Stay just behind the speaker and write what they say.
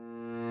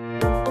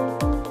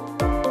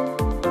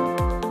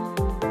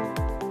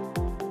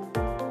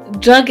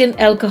Drug and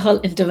alcohol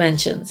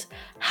interventions.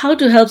 How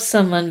to help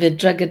someone with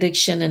drug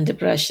addiction and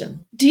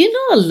depression. Do you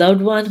know a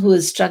loved one who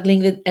is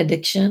struggling with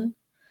addiction?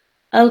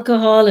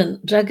 Alcohol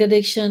and drug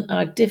addiction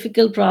are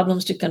difficult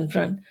problems to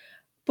confront,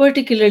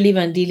 particularly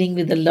when dealing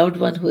with a loved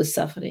one who is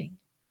suffering.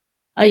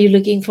 Are you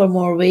looking for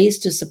more ways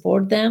to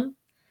support them?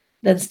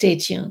 Then stay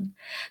tuned.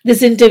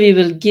 This interview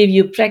will give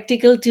you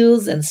practical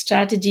tools and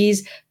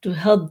strategies to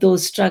help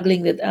those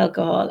struggling with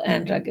alcohol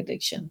and drug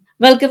addiction.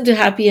 Welcome to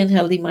Happy and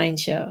Healthy Mind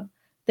Show.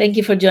 Thank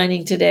you for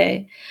joining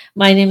today.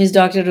 My name is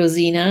Dr.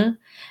 Rosina,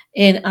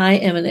 and I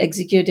am an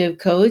executive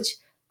coach,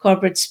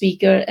 corporate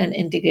speaker, and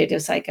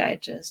integrative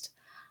psychiatrist.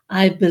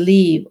 I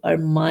believe our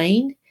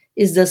mind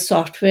is the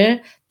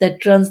software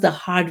that runs the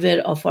hardware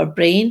of our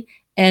brain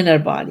and our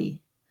body,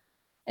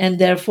 and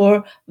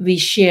therefore we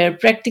share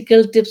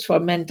practical tips for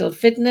mental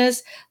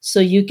fitness so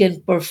you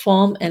can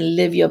perform and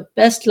live your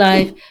best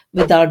life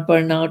without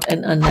burnout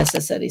and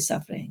unnecessary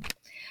suffering.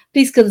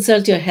 Please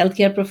consult your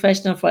healthcare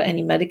professional for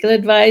any medical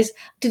advice.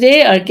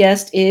 Today, our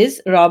guest is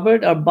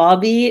Robert, or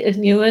Bobby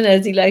Newman,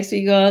 as he likes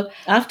to be called.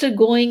 After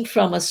going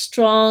from a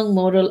strong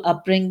moral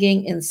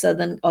upbringing in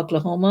southern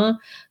Oklahoma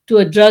to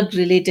a drug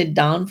related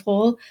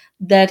downfall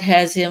that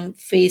has him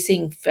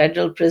facing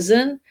federal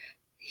prison,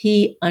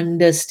 he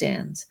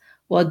understands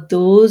what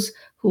those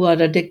who are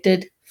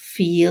addicted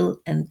feel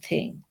and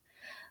think.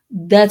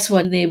 That's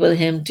what enabled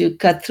him to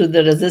cut through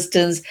the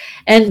resistance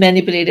and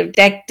manipulative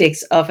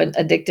tactics of an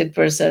addicted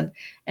person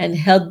and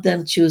help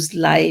them choose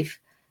life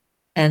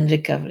and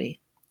recovery.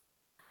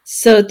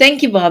 So,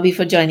 thank you, Bobby,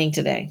 for joining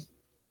today.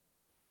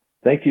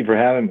 Thank you for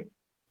having me.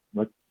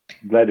 Look,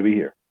 glad to be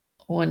here.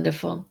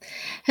 Wonderful.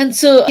 And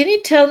so, can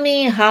you tell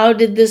me how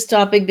did this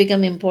topic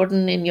become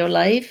important in your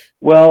life?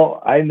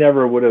 Well, I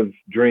never would have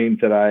dreamed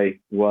that I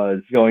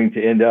was going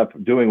to end up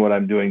doing what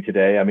I'm doing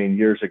today. I mean,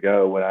 years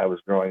ago when I was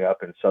growing up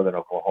in southern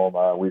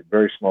Oklahoma, we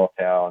very small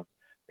town.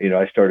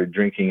 I started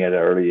drinking at an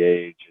early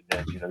age,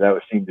 and then that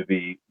would seem to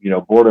be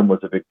boredom was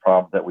a big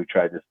problem that we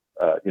tried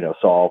to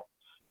solve.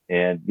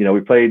 And we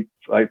played.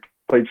 I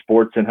played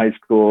sports in high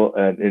school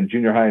and in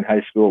junior high and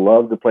high school.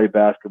 Loved to play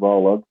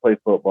basketball. Loved to play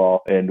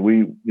football. And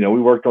we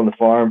worked on the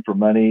farm for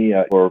money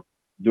or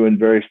doing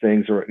various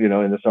things, or in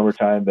the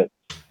summertime. But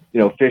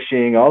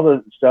fishing, all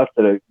the stuff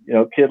that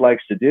a kid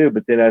likes to do.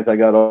 But then as I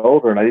got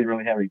older and I didn't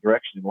really have any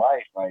direction in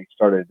life, I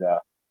started,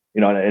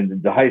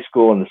 and the high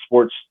school and the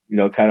sports,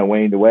 kind of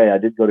waned away. I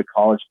did go to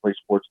college, play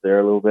sports there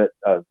a little bit,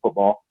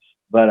 football,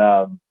 but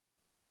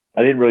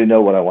I didn't really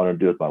know what I wanted to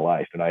do with my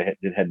life, and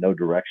had no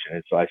direction.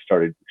 And so I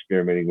started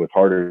experimenting with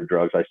harder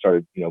drugs. I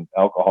started,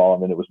 alcohol,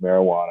 and then it was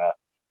marijuana,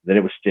 then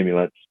it was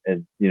stimulants,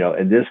 and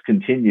this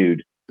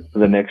continued for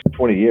the next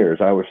 20 years.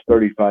 I was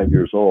 35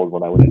 years old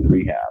when I went into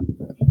rehab,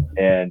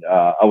 and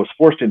I was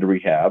forced into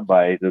rehab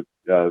by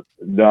the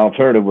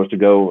alternative was to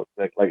go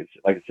like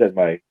I said,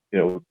 my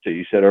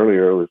you said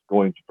earlier, was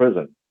going to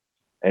prison.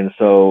 And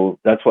so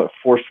that's what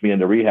forced me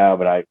into rehab.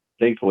 And I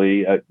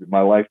thankfully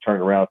my life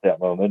turned around at that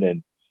moment,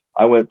 and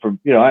I went from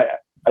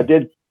I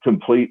did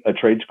complete a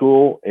trade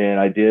school, and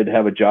I did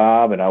have a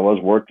job, and I was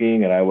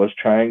working, and I was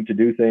trying to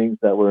do things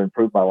that would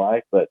improve my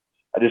life, but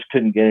I just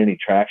couldn't get any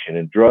traction,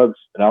 and drugs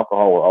and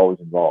alcohol were always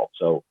involved.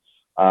 So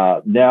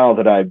now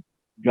that I've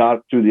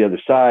got through the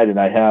other side and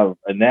I have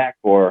a knack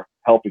for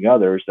helping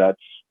others, that's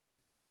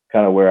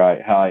kind of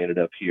how I ended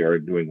up here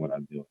and doing what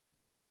I'm doing.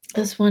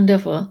 That's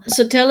wonderful.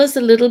 So tell us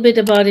a little bit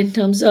about in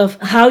terms of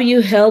how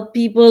you help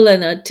people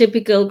and a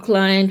typical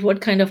client, what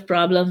kind of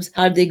problems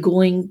are they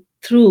going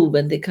through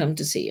when they come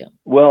to see you?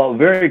 Well,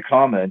 very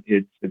common.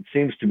 It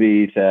seems to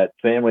be that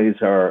families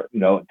are,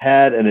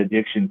 had an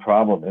addiction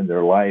problem in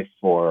their life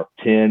for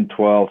 10,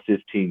 12,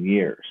 15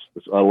 years.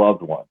 It's a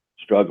loved one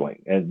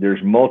struggling. And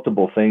there's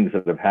multiple things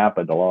that have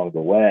happened along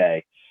the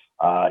way,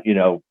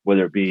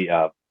 whether it be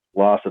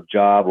loss of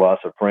job, loss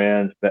of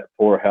friends,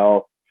 poor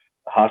health,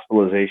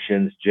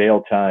 hospitalizations,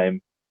 jail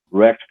time,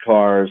 wrecked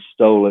cars,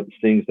 stolen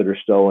things that are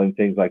stolen,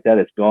 things like that.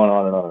 It's gone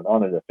on and on and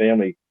on. And the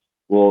family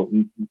will,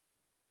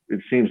 it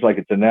seems like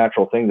it's a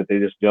natural thing that they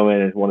just go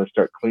in and want to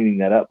start cleaning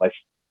that up by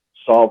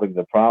solving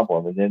the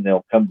problem. And then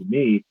they'll come to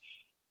me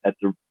at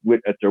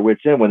their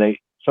wits end, when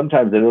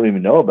sometimes they don't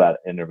even know about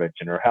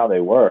intervention or how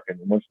they work. And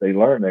once they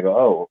learn, they go,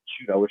 oh,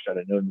 shoot, I wish I'd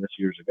have known this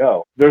years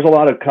ago. There's a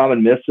lot of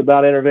common myths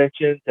about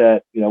intervention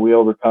that, we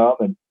overcome,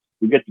 and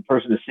we get the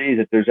person to see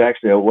that there's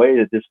actually a way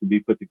that this can be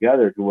put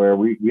together to where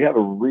we have a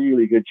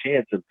really good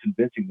chance of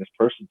convincing this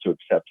person to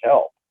accept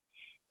help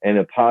in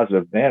a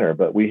positive manner.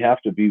 But we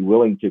have to be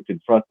willing to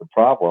confront the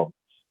problem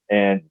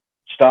and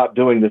stop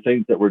doing the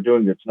things that we're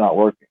doing that's not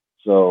working.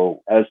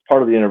 So as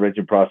part of the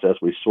intervention process,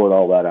 we sort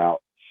all that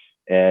out.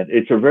 And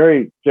it's a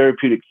very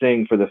therapeutic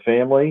thing for the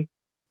family.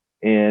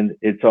 And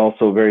it's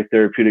also very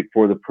therapeutic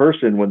for the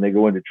person when they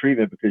go into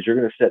treatment, because you're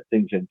going to set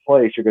things in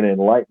place. You're going to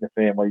enlighten the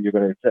family. You're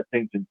going to set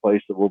things in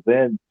place that will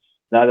then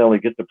not only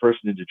get the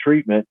person into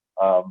treatment,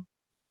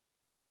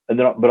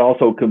 but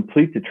also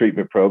complete the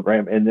treatment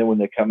program. And then when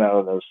they come out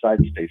of those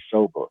sites, stay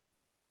sober.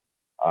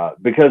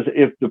 Because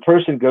if the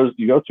person goes,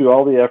 you go through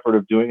all the effort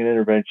of doing an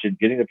intervention,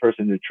 getting the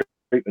person into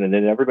treatment, and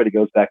then everybody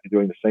goes back to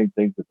doing the same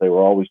things that they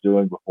were always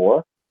doing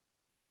before,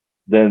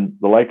 then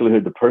the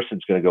likelihood the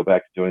person's going to go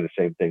back to doing the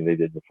same thing they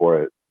did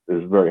before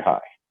is very high.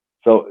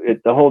 So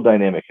the whole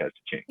dynamic has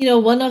to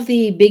change. One of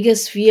the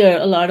biggest fear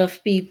a lot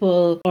of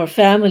people or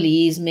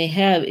families may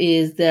have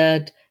is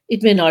that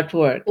it may not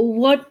work.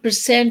 What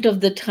percent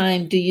of the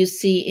time do you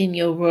see in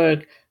your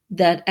work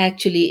that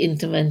actually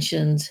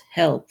interventions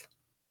help?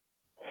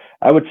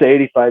 I would say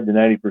 85 to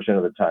 90%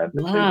 of the time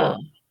that they Wow. work.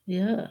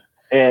 Yeah.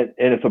 And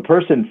if a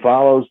person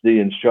follows the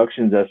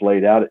instructions as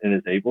laid out and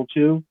is able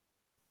to,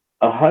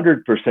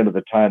 100% of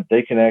the time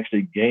they can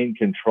actually gain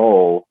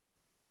control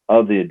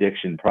of the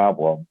addiction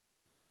problem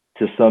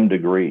to some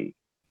degree.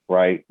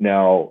 Right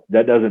now,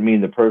 that doesn't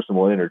mean the person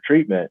will enter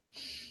treatment,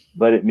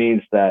 but it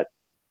means that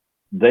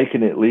they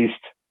can at least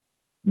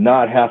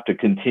not have to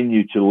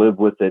continue to live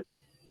with it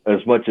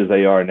as much as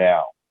they are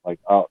now. Like,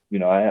 I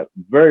have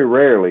very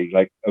rarely,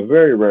 like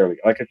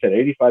I said,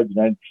 85 to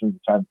 90% of the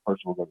time, the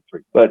person will go to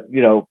treatment. But,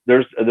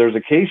 there's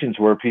occasions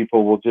where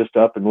people will just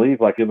up and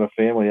leave, like in a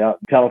family out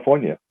in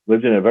California,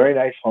 lived in a very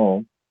nice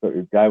home.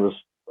 The guy was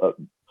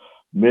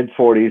mid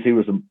 40s. He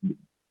was a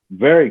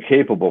very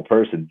capable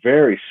person,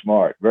 very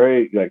smart,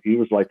 he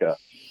was like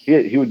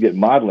he would get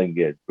modeling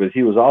gigs, but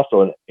he was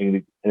also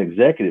an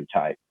executive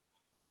type.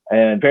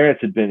 And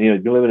parents had been,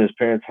 he'd been living in his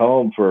parents'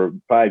 home for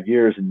 5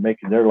 years and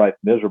making their life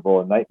miserable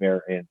and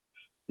nightmare. And,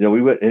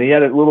 we went, and he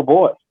had a little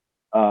boy.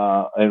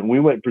 And we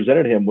went and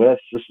presented him with,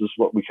 this is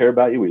what we care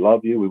about you. We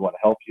love you. We want to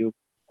help you.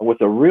 And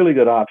with a really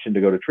good option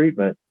to go to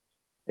treatment.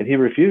 And he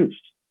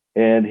refused.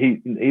 And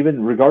he,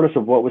 even regardless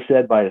of what was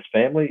said by his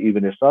family,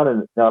 even his son,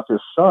 and now if his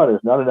son is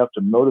not enough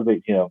to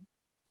motivate him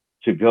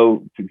to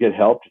go to get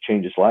help to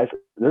change his life,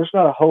 there's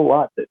not a whole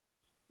lot that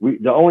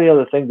the only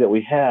other thing that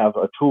we have,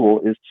 a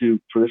tool, is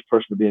for this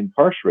person to be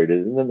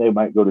incarcerated, and then they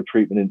might go to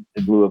treatment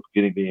in lieu of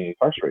being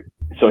incarcerated.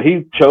 So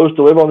he chose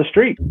to live on the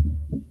street.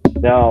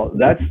 Now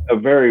that's a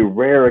very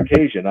rare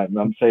occasion.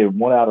 I'm saying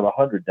 1 out of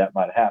 100 that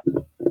might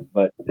happen,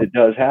 but it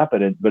does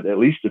happen. But at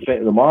least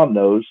the mom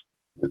knows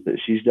that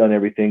she's done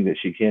everything that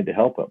she can to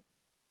help him,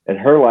 and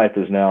her life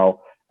is now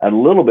a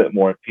little bit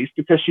more at peace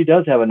because she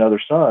does have another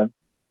son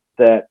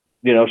that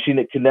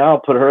she can now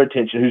put her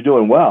attention, who's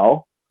doing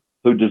well,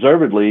 who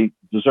deservedly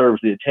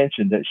deserves the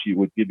attention that she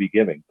would be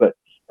giving. But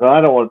I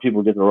don't want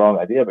people to get the wrong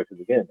idea, because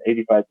again,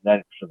 85 to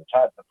 90% of the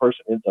time, the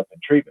person ends up in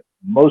treatment.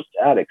 Most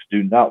addicts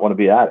do not want to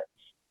be addicts.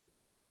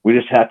 We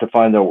just have to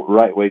find the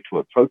right way to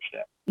approach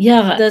that.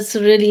 Yeah, that's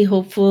a really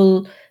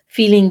hopeful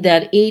feeling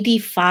that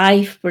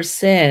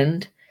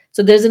 85%.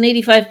 So there's an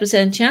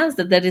 85% chance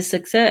that is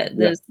success.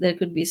 Yeah, There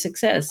could be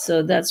success.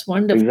 So that's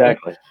wonderful.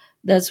 exactly.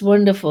 That's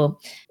wonderful.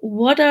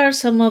 What are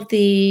some of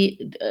do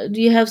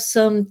you have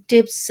some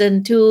tips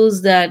and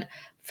tools that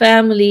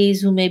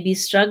families who may be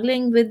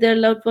struggling with their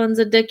loved one's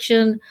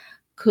addiction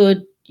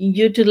could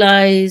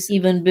utilize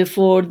even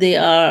before they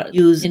are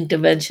use An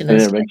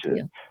interventionists like intervention.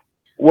 you?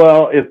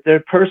 Well, if their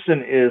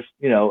person is,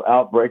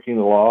 out breaking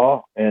the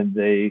law and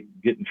they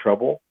get in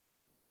trouble,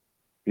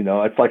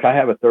 it's like I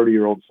have a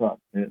 30-year-old son.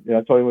 And,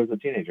 I told him when he was a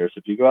teenager, so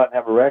if you go out and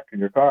have a wreck in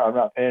your car, I'm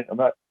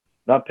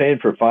not paying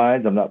for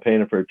fines. I'm not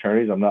paying for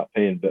attorneys. I'm not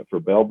paying for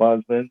bail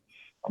bondsmen.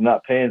 I'm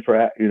not paying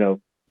for,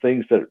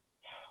 things that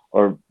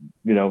are,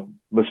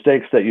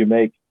 mistakes that you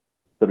make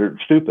that are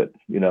stupid.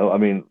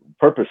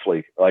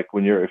 Purposely, like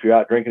if you're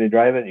out drinking and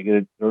driving, you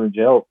get thrown in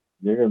jail,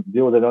 you're going to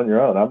deal with it on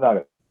your own. I'm not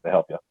going to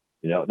help you.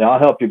 Now I'll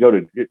help you go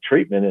to get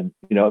treatment. And,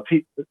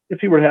 if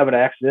he were to have an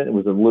accident, it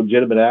was a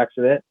legitimate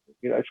accident,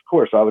 of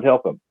course I would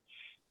help him.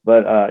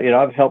 But,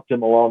 I've helped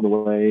him along the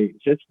way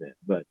since then.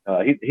 But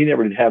he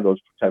never did have those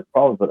type of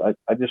problems. But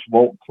I just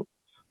won't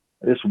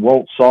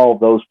solve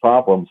those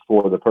problems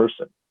for the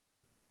person,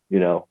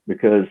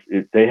 because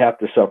they have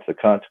to suffer the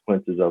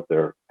consequences of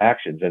their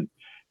actions. And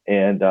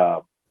and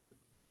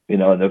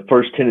the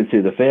first tendency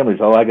of the family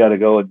is, I got to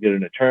go and get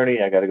an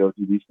attorney. I got to go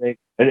do these things.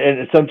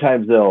 And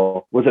sometimes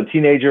with a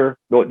teenager,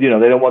 they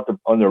don't want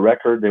on their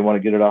record. They want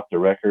to get it off their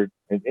record.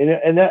 And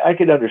that, I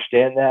could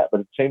understand that. But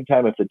at the same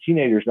time, if the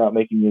teenager is not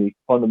making any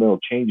fundamental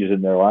changes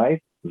in their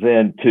life,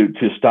 then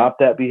to stop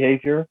that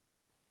behavior,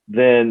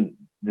 then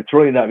it's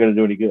really not going to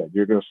do any good.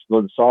 You're going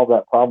to solve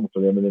that problem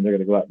for them, and then they're going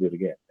to go out and do it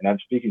again. And I'm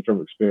speaking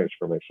from experience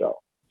for myself.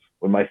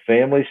 When my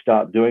family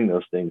stopped doing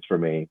those things for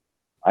me,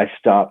 I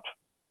stopped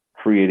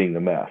creating the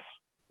mess,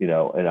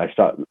 and I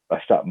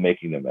stopped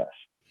making the mess.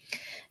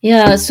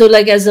 Yeah, so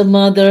like as a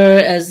mother,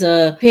 as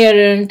a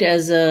parent,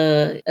 as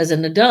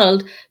an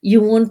adult,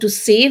 you want to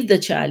save the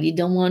child. You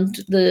don't want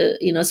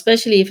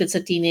especially if it's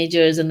a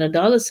teenager, as an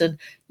adolescent,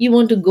 you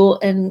want to go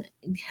and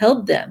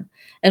help them.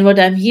 And what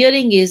I'm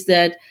hearing is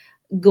that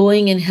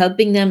going and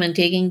helping them and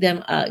taking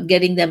them,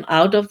 getting them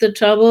out of the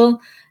trouble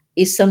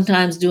is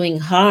sometimes doing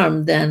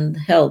harm than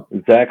help.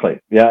 Exactly.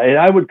 Yeah, and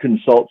I would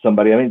consult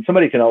somebody. I mean,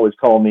 somebody can always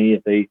call me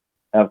if they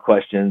have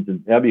questions,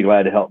 and I'd be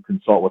glad to help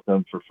consult with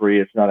them for free.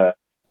 It's not a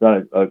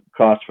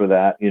cost for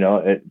that.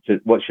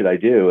 What should I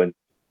do?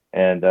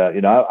 And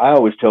I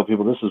always tell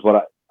people, this is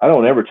what I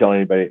don't ever tell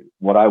anybody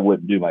what I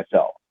wouldn't do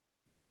myself.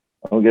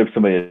 I don't give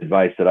somebody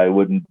advice that I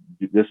wouldn't.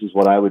 This is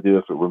what I would do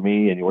if it were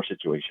me in your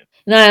situation.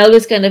 Now, I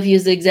always kind of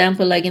use the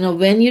example like,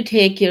 when you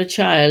take your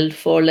child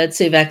for, let's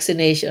say,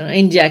 vaccination or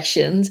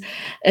injections,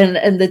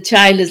 and the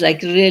child is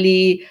like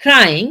really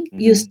crying,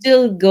 you Hmm.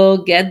 still go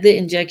get the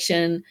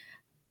injection,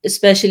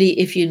 especially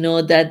if you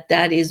know that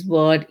that is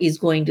what is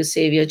going to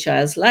save your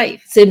child's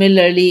life.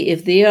 Similarly,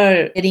 if they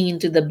are getting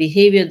into the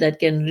behavior that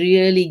can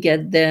really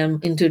get them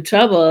into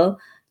trouble,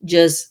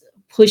 just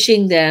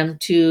pushing them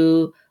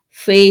to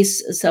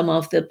face some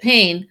of the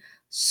pain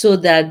so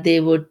that they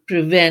would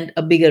prevent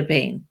a bigger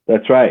pain.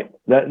 That's right.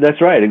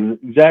 That's right.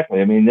 Exactly.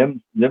 I mean,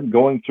 them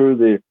going through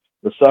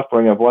the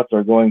suffering of what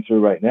they're going through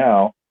right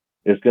now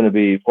is going to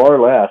be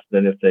far less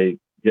than if they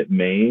get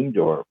maimed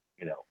or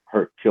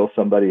kill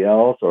somebody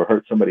else or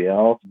hurt somebody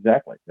else.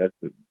 Exactly.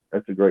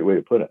 That's a great way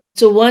to put it.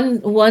 So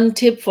one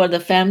tip for the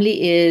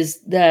family is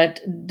that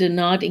do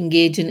not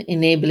engage in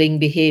enabling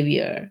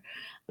behavior.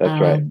 That's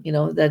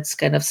right. That's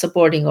kind of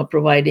supporting or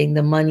providing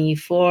the money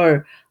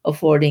for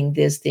affording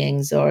these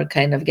things or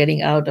kind of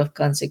getting out of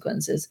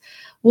consequences.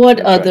 That's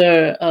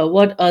right.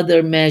 What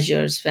other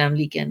measures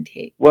family can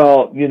take?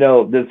 Well,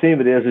 the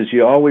theme of it is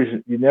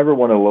you never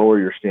want to lower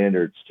your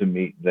standards to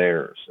meet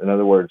theirs. In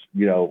other words,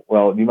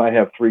 well, you might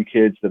have three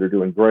kids that are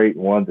doing great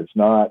and one that's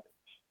not,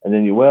 and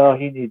then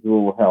he needs a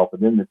little help,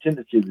 and then the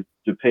tendency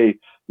to pay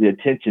the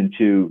attention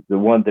to the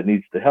one that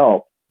needs the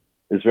help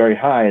is very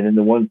high, and then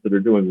the ones that are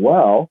doing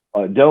well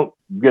don't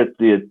get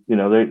they're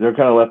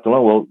kind of left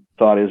alone. Well,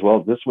 thought is,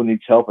 well, this one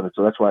needs help, and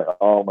so that's why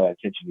all my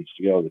attention needs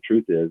to go. The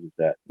truth is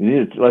that you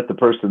need to let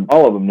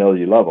all of them know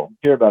you love them,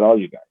 care about all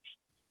you guys.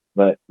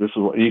 But this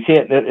is what you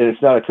can't.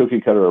 It's not a cookie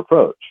cutter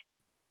approach.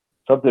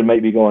 Something may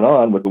be going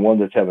on with the one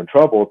that's having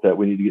trouble that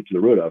we need to get to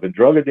the root of. And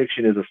drug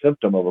addiction is a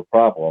symptom of a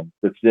problem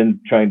that's then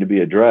trying to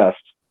be addressed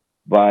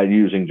by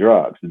using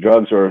drugs. The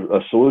drugs are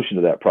a solution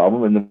to that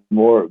problem, and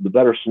the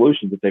better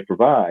solution that they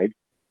provide,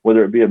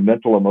 whether it be a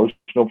mental,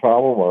 emotional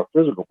problem or a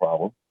physical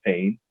problem,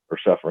 pain or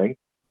suffering,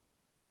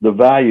 the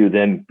value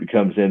then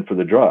becomes in for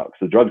the drugs.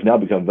 The drugs now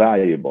become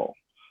valuable.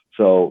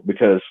 So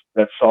because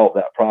that solved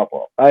that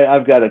problem.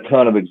 I've got a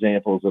ton of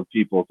examples of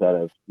people that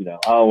have,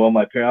 oh, well,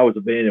 I was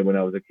abandoned when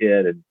I was a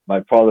kid and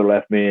my father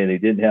left me and he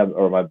didn't have,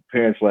 or my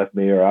parents left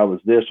me, or I was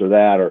this or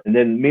that, and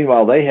then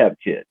meanwhile they have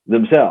kids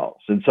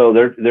themselves. And so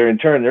they're in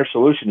turn, their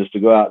solution is to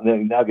go out and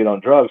then now get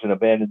on drugs and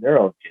abandon their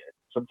own kids.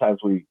 Sometimes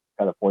we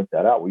kind of point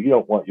that out. Well, you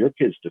don't want your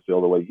kids to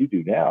feel the way you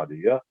do now, do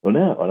you? Well,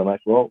 no. And I'm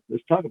like, well,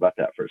 let's talk about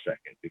that for a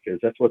second, because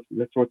that's what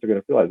they're going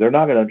to feel like. They're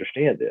not going to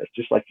understand this,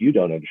 just like you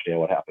don't understand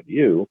what happened to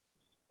you.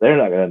 They're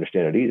not going to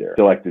understand it either.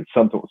 So like it's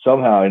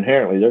somehow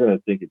inherently they're going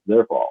to think it's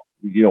their fault.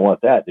 You don't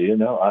want that, do you?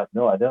 No, I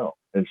don't.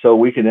 And so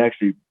we can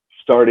actually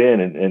start in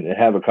and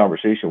have a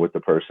conversation with the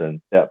person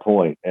at that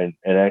point and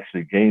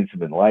actually gain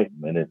some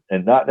enlightenment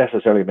and not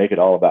necessarily make it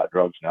all about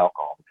drugs and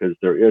alcohol, because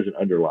there is an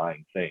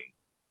underlying thing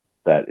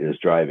that is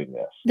driving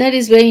this. That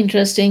is very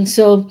interesting.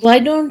 So, why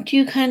don't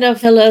you kind of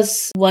tell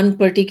us one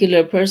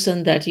particular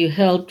person that you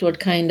helped?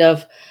 What kind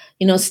of,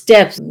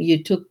 steps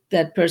you took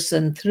that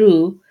person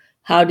through?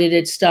 How did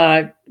it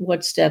start?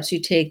 What steps you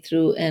take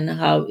through, and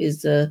how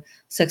is the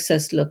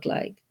success look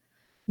like?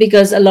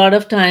 Because a lot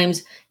of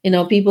times,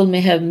 people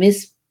may have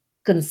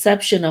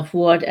misconception of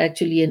what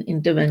actually an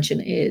intervention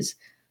is.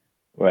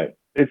 Right.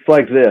 It's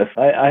like this.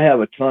 I have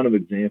a ton of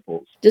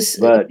examples, Just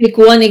but pick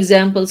one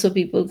example so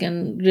people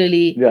can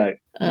really yeah,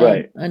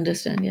 right.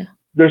 understand. Yeah.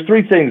 There's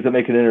three things that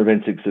make an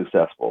intervention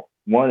successful.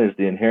 One is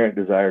the inherent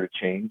desire to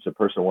change. The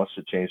person wants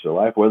to change their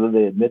life, whether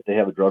they admit they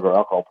have a drug or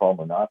alcohol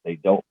problem or not.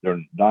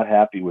 They're not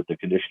happy with the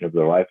condition of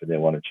their life and they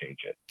want to change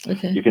it.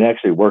 Okay. You can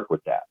actually work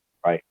with that,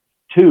 right?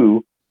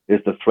 Two is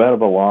the threat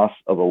of a loss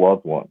of a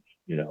loved one.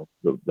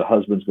 The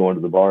husband's going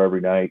to the bar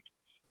every night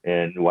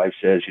and the wife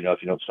says,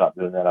 if you don't stop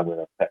doing that, I'm going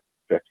to pack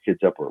the kids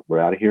up, or we're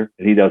out of here.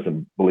 And he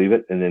doesn't believe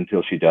it. And then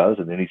until she does.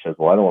 And then he says,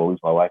 well, I don't want to lose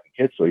my wife and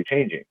kids. So he's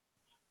changing.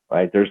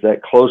 Right? There's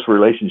that close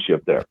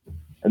relationship there.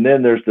 And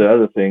then there's the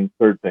other thing,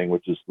 third thing,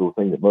 which is the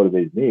thing that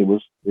motivated me,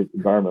 was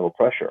environmental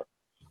pressure,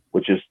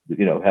 which is,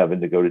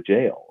 having to go to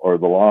jail or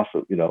the loss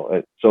of,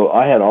 so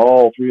I had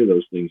all three of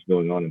those things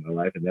going on in my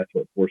life. And that's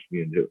what forced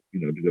me into,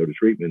 to go to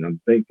treatment.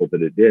 I'm thankful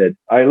that it did.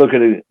 I look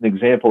at an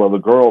example of a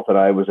girl that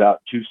I was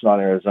out in Tucson,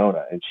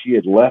 Arizona, and she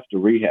had left a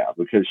rehab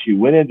because she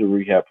went into a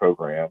rehab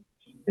program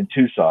in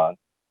Tucson.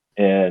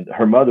 And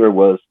her mother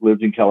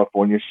lived in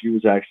California. She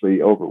was actually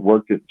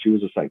she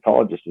was a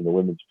psychologist in the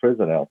women's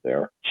prison out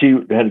there. She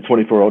had a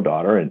 24-year-old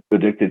daughter and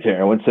addicted to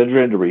heroin, sent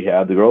her into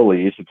rehab. The girl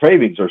leaves. The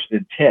cravings are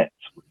intense,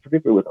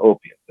 particularly with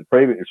opiates. The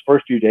craving,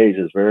 first few days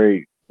is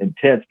very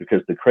intense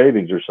because the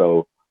cravings are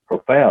so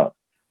profound.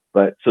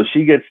 But so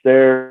she gets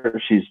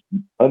there. She's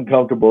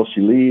uncomfortable.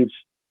 She leaves.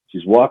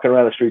 She's walking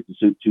around the streets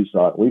of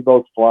Tucson. We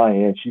both fly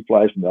in. She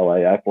flies from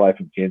LA. I fly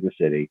from Kansas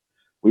City.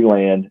 We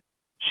land.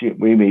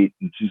 We meet,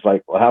 and she's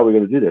like, well, how are we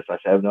going to do this? I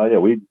said, I have no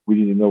idea. We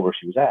didn't even know where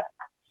she was at.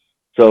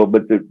 So,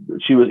 but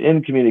she was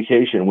in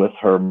communication with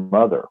her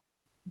mother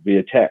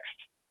via text.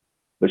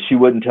 but she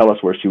wouldn't tell us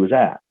where she was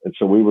at. And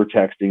so we were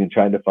texting and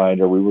trying to find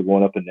her. We were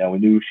going up and down. We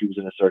knew she was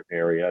in a certain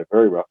area, a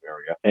very rough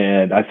area.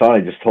 And I thought I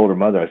just told her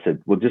mother, I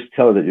said, well, just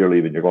tell her that you're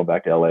leaving. You're going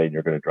back to LA and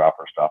you're going to drop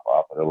her stuff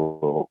off at a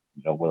little,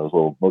 one of those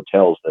little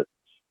motels that,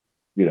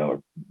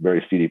 a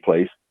very seedy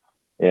place.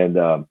 And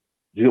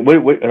she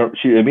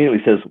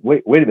immediately says,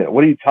 wait a minute.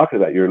 What are you talking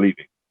about? You're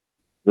leaving.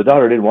 The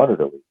daughter didn't want her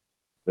to leave,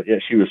 but yet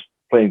she was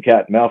playing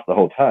cat and mouse the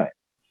whole time.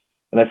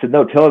 And I said,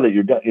 no, tell her that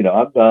you're done.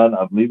 I'm done.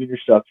 I'm leaving your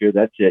stuff here.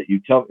 That's it. You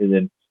tell me.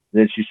 And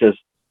then she says,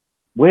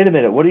 wait a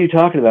minute. What are you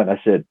talking about? And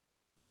I said,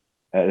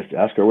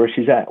 ask her where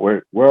she's at.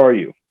 Where are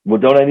you?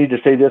 Well, don't I need to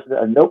say this?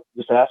 Nope.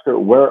 Just ask her,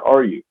 where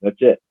are you? That's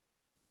it.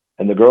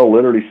 And the girl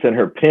literally sent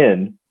her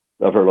pin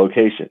of her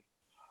location.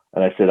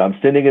 And I said, I'm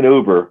sending an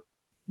Uber.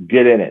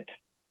 Get in it.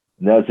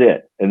 And that's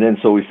it. And then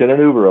so we sent an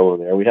Uber over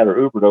there. We had her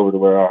Ubered over to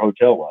where our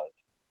hotel was.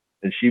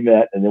 And she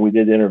met, and then we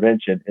did the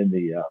intervention in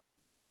the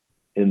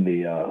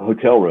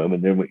hotel room.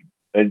 And then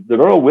and the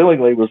girl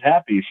willingly was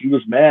happy. She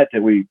was mad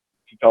that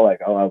she felt like,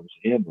 oh, I was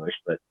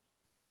ambushed. But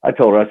I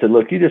told her, I said,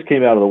 look, you just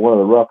came out of one of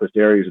the roughest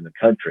areas in the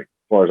country,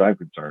 as far as I'm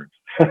concerned.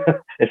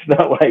 It's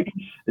not like,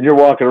 and you're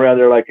walking around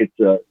there like it's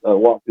a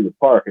walk through the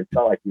park. It's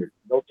not like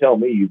don't tell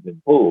me you've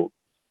been fooled.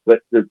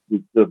 But the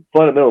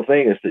fundamental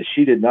thing is that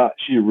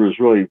she was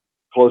really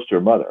close to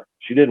her mother.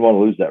 She didn't want to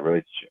lose that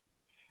relationship.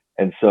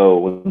 And so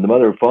when the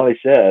mother finally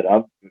said,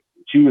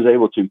 she was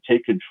able to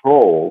take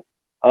control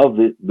of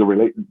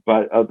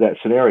of that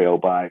scenario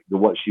by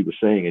what she was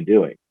saying and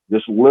doing.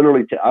 Just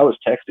literally, I was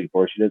texting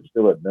for her. She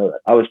still didn't know that.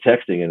 I was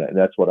texting, and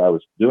that's what I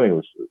was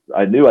doing.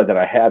 I knew that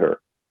I had her.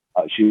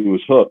 She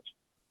was hooked,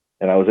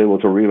 and I was able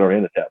to reel her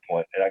in at that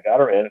point. And I got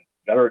her in,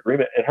 got her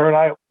agreement, and her and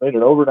I made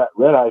an overnight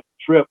red-eye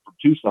trip from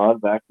Tucson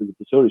back to the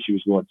facility she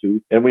was going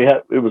to. And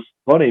it was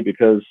funny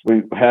because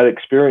we had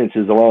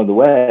experiences along the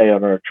way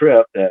on our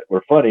trip that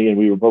were funny, and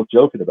we were both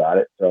joking about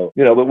it. So,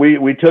 but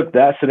we took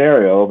that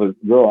scenario of a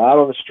girl out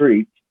on the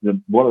street,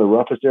 one of the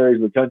roughest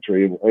areas of the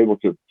country, and were able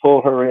to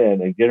pull her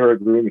in and get her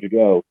agreement to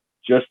go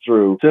just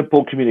through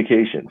simple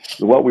communication,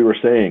 what we were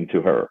saying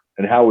to her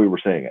and how we were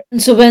saying it.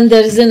 And so when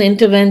there is an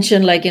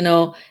intervention, like,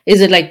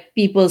 is it like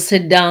people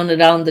sit down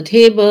around the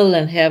table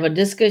and have a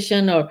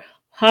discussion, or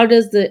how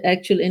does the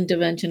actual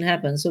intervention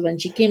happen? So when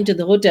she came to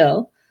the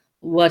hotel,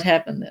 what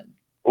happened then?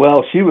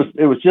 Well,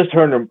 it was just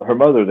her and her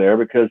mother there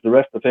because the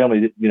rest of the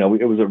family,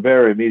 it was a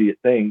very immediate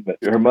thing. But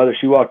her mother,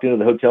 she walked into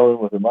the hotel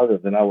room with her mother,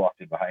 then I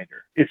walked in behind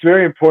her. It's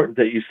very important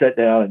that you sit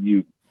down and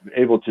you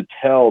able to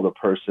tell the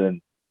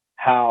person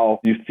how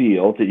you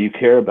feel, that you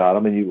care about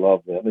them and you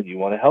love them and you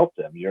want to help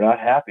them. You're not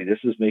happy. This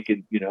is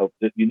making,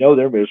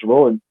 they're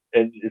miserable and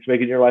it's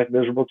making your life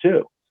miserable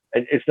too.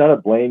 And it's not a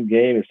blame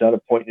game. It's not a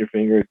point in your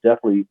finger. It's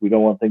definitely, we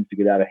don't want things to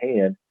get out of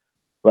hand.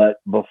 But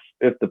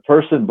if the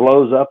person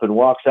blows up and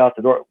walks out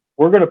the door,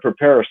 we're going to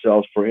prepare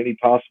ourselves for any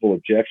possible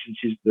objection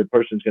the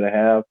person's going to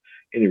have,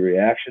 any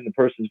reaction the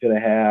person's going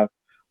to have.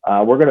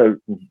 We're going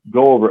to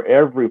go over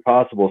every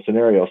possible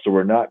scenario so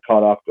we're not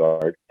caught off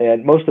guard.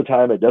 And most of the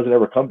time, it doesn't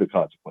ever come to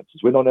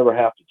consequences. We don't ever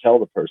have to tell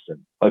the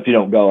person, if you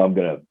don't go, I'm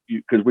going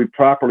to, because we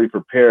properly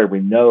prepared. We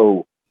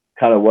know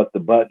kind of what the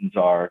buttons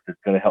are that's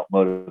going to help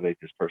motivate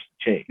this person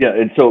to change. Yeah,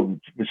 and so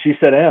she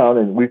sat down,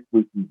 and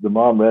the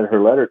mom read her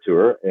letter to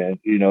her, and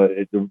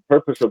the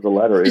purpose of the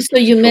letter is. So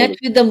you met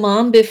with the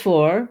mom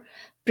before,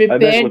 I met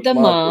prepared with the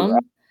mom. mom,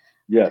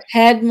 Yes.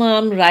 had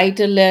mom write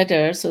a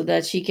letter so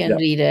that she can Yeah.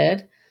 read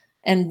it,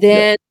 and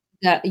Yeah.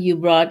 then you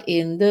brought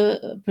in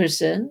the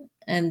person,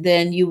 and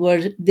then you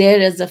were there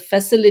as a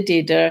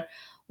facilitator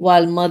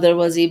while mother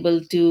was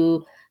able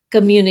to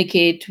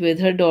communicate with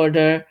her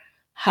daughter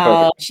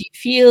how Perfect. she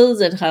feels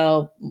and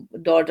how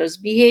daughter's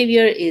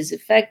behavior is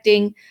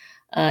affecting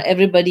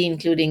everybody,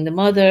 including the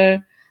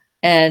mother.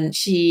 And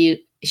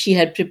she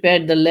had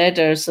prepared the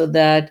letter so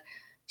that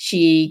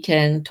she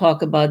can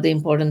talk about the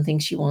important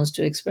things she wants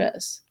to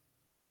express.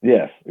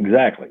 Yes,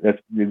 exactly.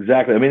 That's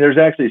exactly. I mean, there's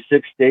actually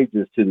 6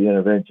 stages to the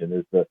intervention.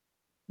 There's the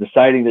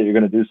deciding that you're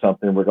going to do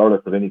something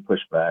regardless of any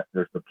pushback.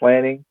 There's the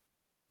planning,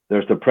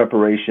 there's the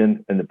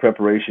preparation, and the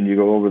preparation, you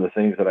go over the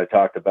things that I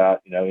talked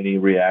about, any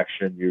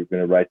reaction, you're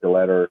going to write the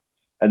letter.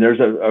 And there's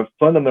a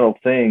fundamental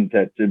thing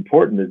that's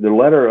important. The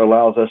letter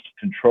allows us to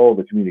control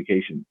the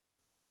communication,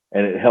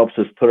 and it helps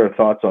us put our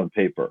thoughts on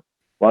paper.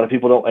 A lot of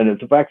people don't, and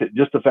it's the fact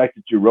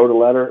that you wrote a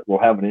letter will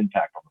have an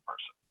impact on the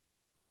person.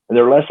 And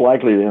they're less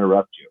likely to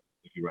interrupt you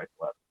if you write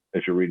the letter,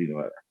 if you're reading the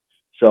letter.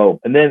 So,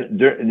 and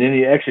then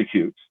he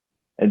executes.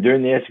 And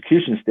during the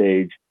execution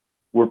stage,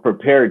 we're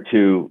prepared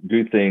to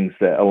do things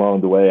that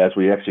along the way as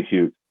we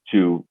execute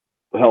to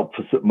help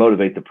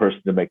motivate the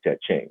person to make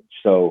that change.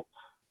 So,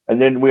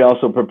 and then we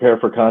also prepare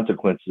for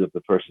consequences if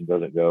the person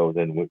doesn't go.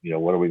 Then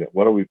what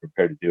are we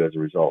prepared to do as a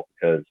result?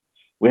 Because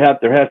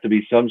there has to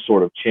be some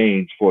sort of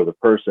change for the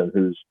person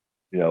who's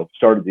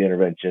started the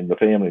intervention, the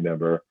family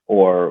member,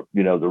 or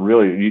going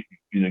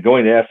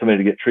to ask somebody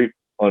to get treatment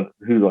on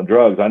who's on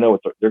drugs. I know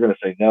they're going to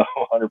say no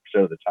 100%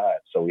 of the time.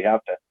 So we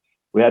have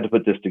to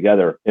put this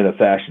together in a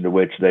fashion to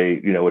which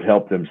they would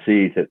help them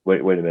see that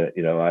wait a minute,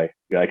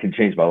 I can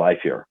change my life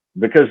here.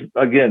 because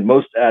again,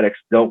 most addicts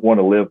don't want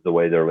to live the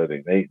way they're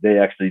living. They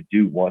actually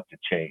do want to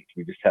change.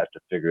 We just have to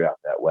figure out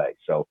that way.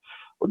 So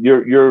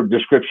your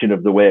description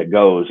of the way it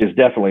goes is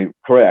definitely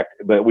correct,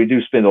 but we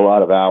do spend a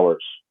lot of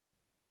hours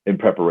in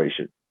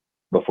preparation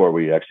before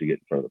we actually get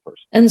in front of the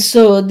person. And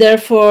so,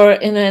 therefore,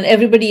 and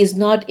everybody is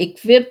not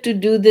equipped to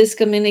do this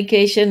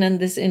communication and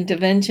this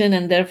intervention,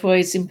 and therefore,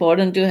 it's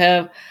important to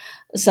have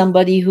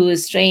somebody who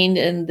is trained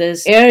in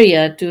this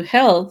area to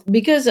help,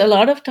 because a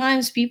lot of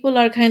times people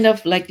are kind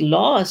of like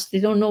lost. They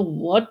don't know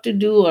what to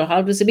do or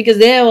how to say, because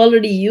they have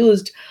already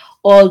used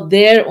all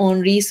their own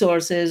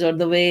resources, or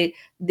the way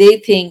they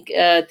think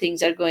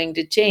things are going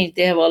to change,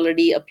 they have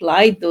already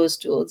applied those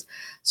tools.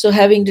 So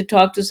having to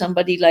talk to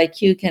somebody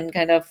like you can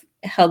kind of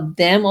help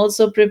them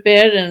also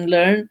prepare and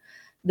learn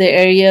the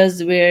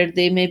areas where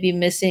they may be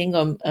missing,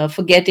 or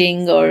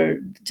forgetting, or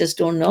just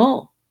don't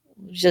know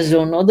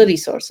the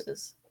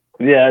resources.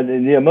 Yeah,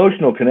 the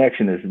emotional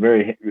connection is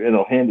very,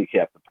 it'll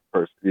handicap the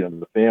person,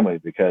 the family,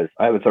 because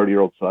I have a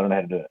 30-year-old son and I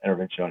had an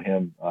intervention on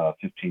him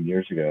 15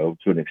 years ago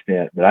to an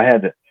extent, but I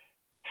had to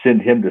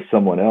send him to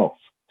someone else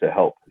to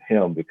help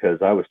him because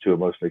I was too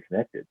emotionally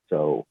connected.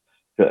 So,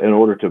 in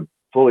order to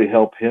fully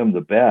help him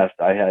the best,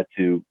 I had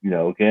to,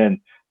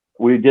 again,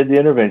 we did the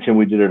intervention.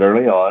 We did it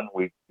early on.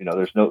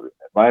 There's no,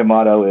 my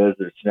motto is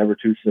it's never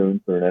too soon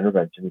for an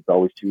intervention. It's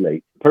always too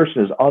late. The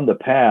person is on the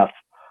path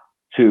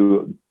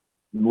to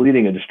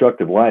leading a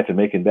destructive life and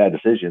making bad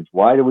decisions.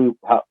 Why do we,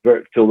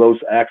 till those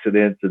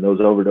accidents and those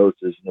overdoses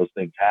and those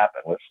things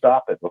happen? Let's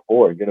stop it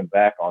before and get them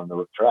back on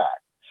the track,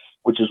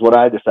 which is what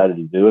I decided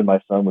to do. And my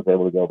son was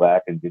able to go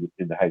back and get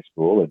into high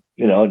school and,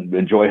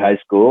 enjoy high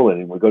school,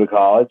 and we go to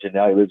college, and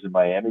now he lives in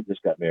Miami,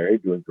 just got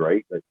married, doing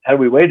great. But had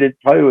we waited,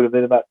 probably would have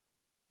been about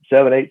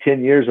 7, 8,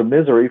 10 years of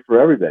misery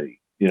for everybody,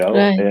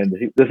 Right.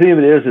 and the thing of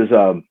it is,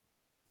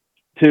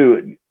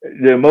 too,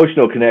 the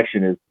emotional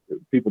connection is,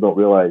 people don't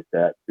realize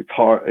that it's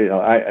hard.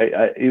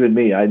 Even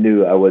me, I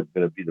knew I wasn't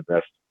going to be the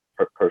best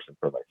person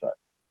for my son.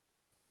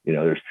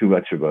 There's too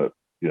much of a,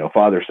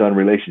 father son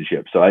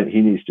relationship. So he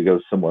needs to go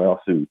somewhere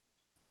else who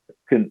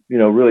can,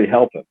 really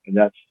help him. And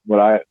that's what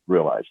I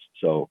realized.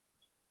 So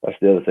that's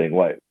the other thing.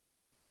 Why Yeah.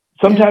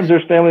 sometimes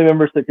there's family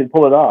members that can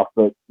pull it off,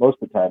 but most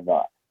of the time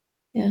not.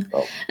 Yeah.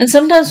 So And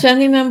sometimes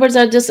family members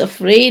are just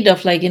afraid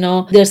of, like,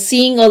 they're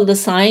seeing all the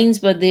signs,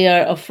 but they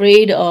are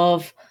afraid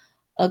of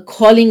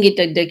calling it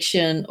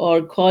addiction,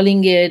 or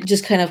calling it,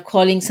 just kind of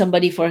calling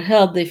somebody for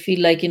help. They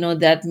feel like,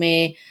 that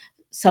may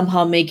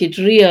somehow make it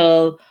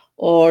real,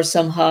 or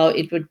somehow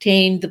it would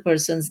taint the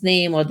person's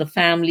name or the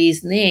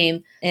family's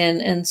name.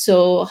 And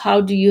so how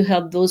do you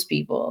help those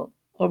people?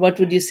 Or what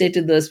would you say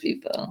to those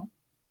people?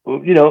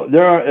 well,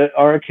 there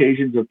are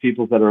occasions of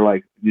people that are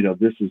like,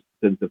 this is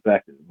the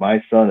fact that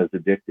my son is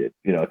addicted.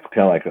 It's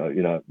kind of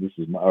like, this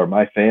is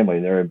my family,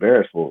 and they're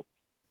embarrassed. Well,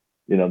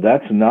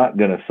 that's not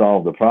going to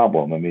solve the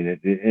problem. I mean,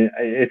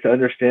 it's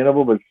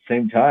understandable, but at the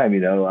same time,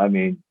 I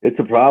mean, it's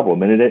a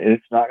problem, and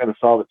it's not going to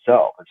solve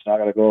itself. It's not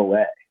going to go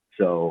away.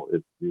 So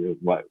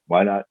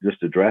why not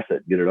just address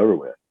it, get it over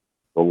with?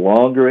 The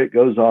longer it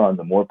goes on,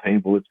 the more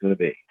painful it's going to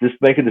be. Just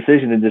make a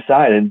decision and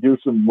decide, and do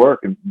some work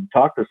and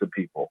talk to some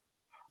people.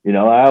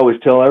 I always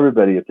tell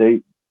everybody, if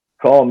they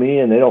call me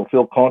and they don't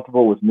feel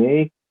comfortable with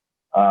me,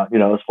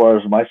 as far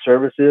as my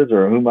services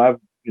or whom I've,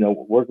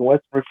 working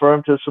with, refer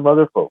them to some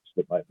other folks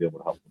that might be able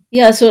to help them.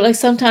 Yeah, so like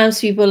sometimes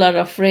people are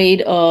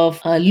afraid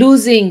of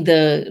losing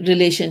the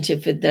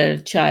relationship with their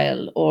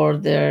child or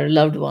their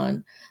loved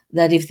one,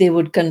 that if they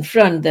would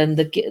confront, then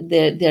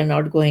they're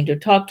not going to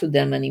talk to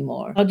them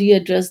anymore. How do you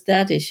address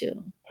that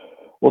issue?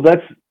 Well,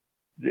 that's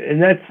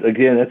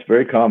again, that's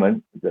very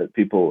common that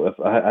people, if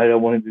I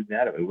don't want to do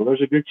that, well,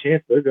 there's a good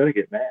chance they're going to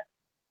get mad.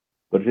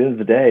 But at the end of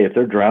the day, if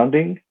they're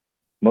drowning,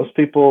 most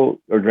people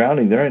are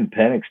drowning. They're in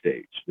panic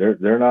stage.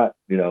 They're not,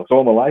 throw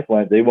them a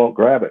lifeline, they won't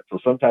grab it. So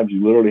sometimes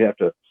you literally have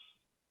to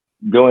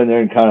go in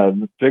there and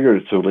kind of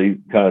figuratively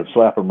kind of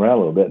slap them around a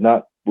little bit,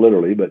 not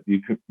literally, but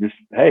you could just,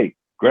 hey,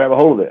 grab a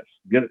hold of this.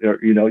 Get it,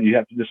 or, you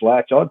have to just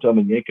latch onto them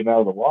and yank them out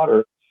of the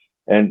water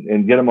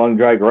and get them on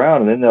dry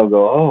ground, and then they'll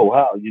go, oh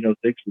wow,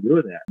 thanks for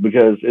doing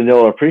that, and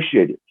they'll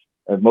appreciate it.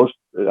 And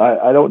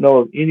I don't know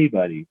of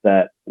anybody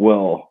that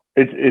will.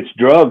 It's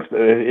drugs.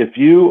 If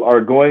you are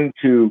going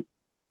to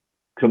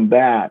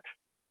combat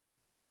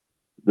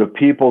the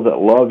people that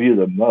love you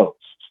the most,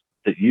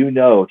 that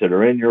that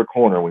are in your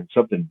corner when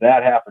something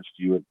bad happens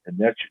to you,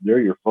 and they're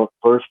your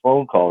first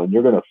phone call, and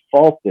you're going to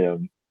fault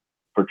them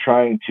for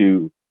trying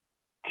to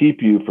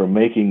keep you from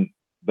making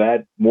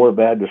more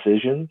bad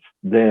decisions,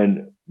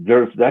 then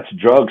that's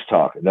drugs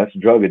talk, and that's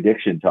drug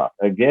addiction talk.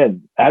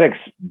 Again, addicts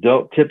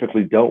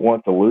typically don't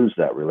want to lose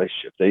that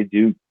relationship. They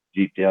do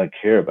deep down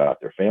care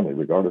about their family,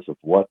 regardless of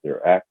what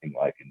they're acting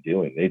like and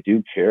doing. They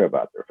do care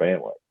about their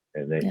family,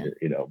 and they,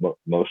 Yeah.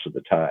 most of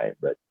the time.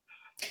 But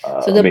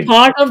So I the mean,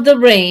 part of the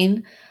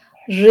brain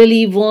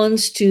really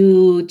wants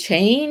to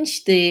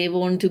change. They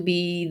want to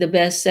be the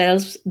best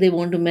selves. They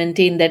want to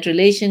maintain that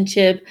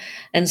relationship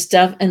and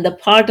stuff. And the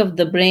part of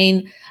the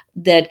brain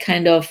that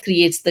kind of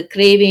creates the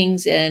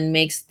cravings and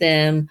makes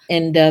them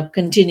end up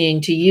continuing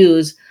to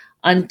use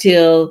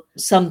until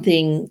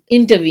something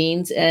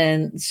intervenes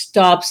and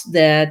stops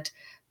that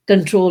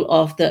control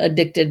of the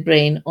addicted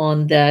brain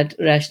on that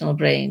rational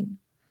brain.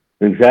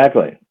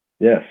 Exactly.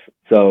 Yes.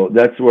 So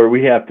that's where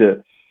we have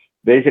to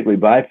basically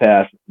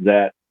bypass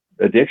that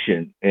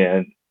addiction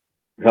and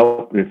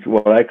help. It's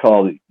what I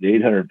call the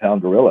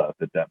 800-pound gorilla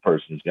that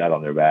person's got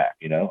on their back.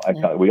 Yeah.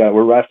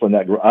 We're wrestling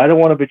that. I don't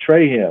want to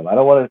betray him. I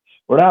don't want to.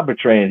 We're not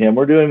betraying him.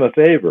 We're doing him a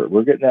favor.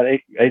 We're getting that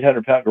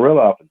 800-pound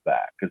gorilla off his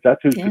back because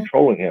that's who's Yeah.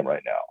 controlling him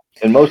right now.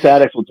 And most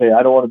addicts will say,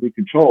 "I don't want to be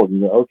controlled."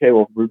 You go, okay,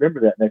 well, remember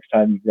that next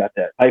time you've got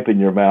that pipe in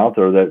your mouth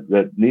or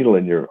that needle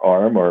in your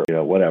arm or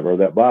whatever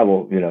that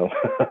bottle.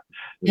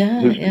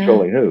 Yeah. Who's Yeah.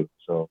 controlling who?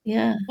 So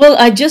Yeah. Well,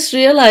 I just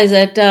realized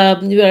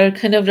that we are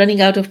kind of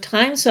running out of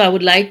time. So I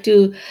would like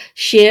to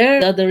share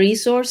the other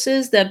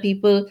resources that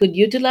people could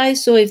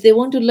utilize. So if they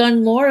want to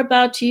learn more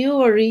about you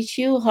or reach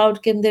you, how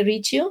can they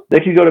reach you? they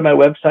can go to my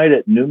website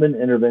at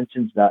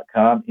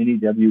newmaninterventions.com,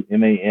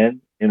 NEWMAN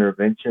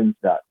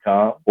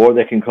interventions.com, or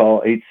they can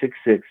call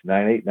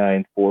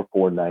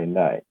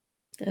 866-989-4499.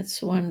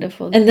 That's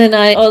wonderful. And then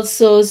I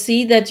also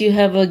see that you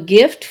have a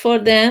gift for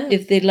them.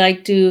 If they'd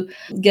like to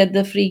get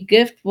the free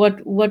gift,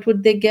 what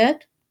would they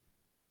get?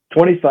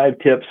 25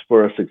 tips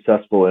for a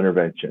successful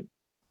intervention.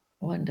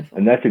 Wonderful.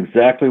 And that's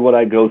exactly what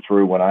I go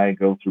through when I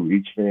go through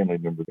each family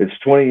member. It's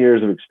 20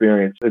 years of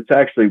experience. It's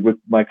actually with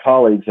my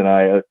colleagues and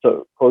I,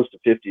 so close to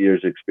 50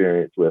 years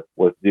experience with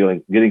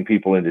getting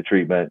people into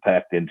treatment,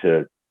 packed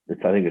into,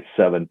 I think it's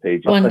 7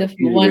 pages. Wonderful,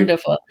 Easy read.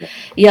 wonderful.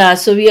 Yeah,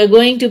 so we are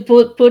going to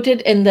put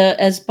it in the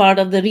as part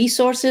of the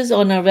resources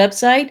on our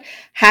website,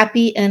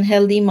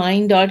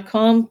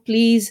 happyandhealthymind.com.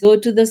 Please go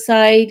to the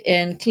site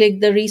and click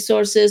the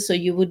resources so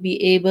you would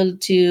be able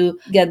to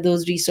get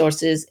those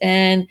resources.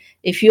 And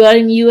if you are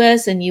in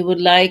US and you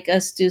would like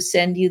us to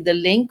send you the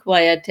link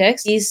via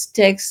text, please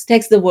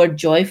text the word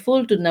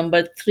joyful to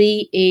number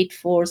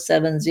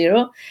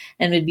 38470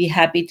 and we'd be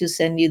happy to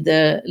send you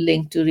the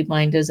link to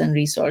reminders and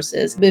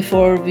resources.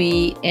 Before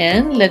we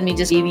end, let me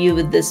just leave you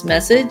with this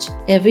message.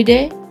 Every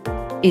day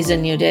is a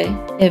new day.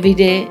 Every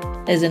day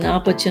is an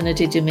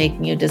opportunity to make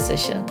new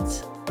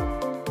decisions.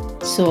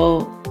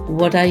 So,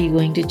 what are you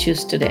going to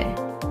choose today?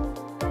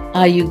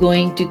 Are you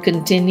going to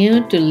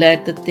continue to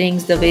let the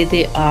things the way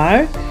they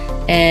are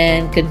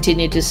and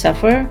continue to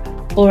suffer?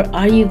 Or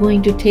are you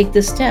going to take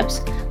the steps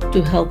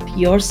to help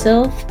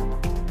yourself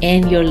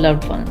and your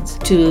loved ones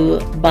to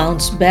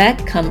bounce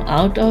back, come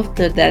out of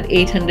that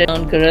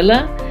 800-pound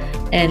gorilla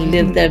and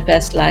live their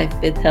best life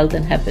with health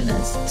and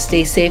happiness?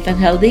 Stay safe and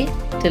healthy.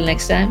 Till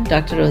next time,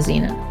 Dr.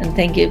 Rosina. And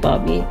thank you,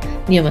 Bobby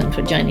Newman,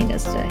 for joining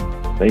us today.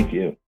 Thank you.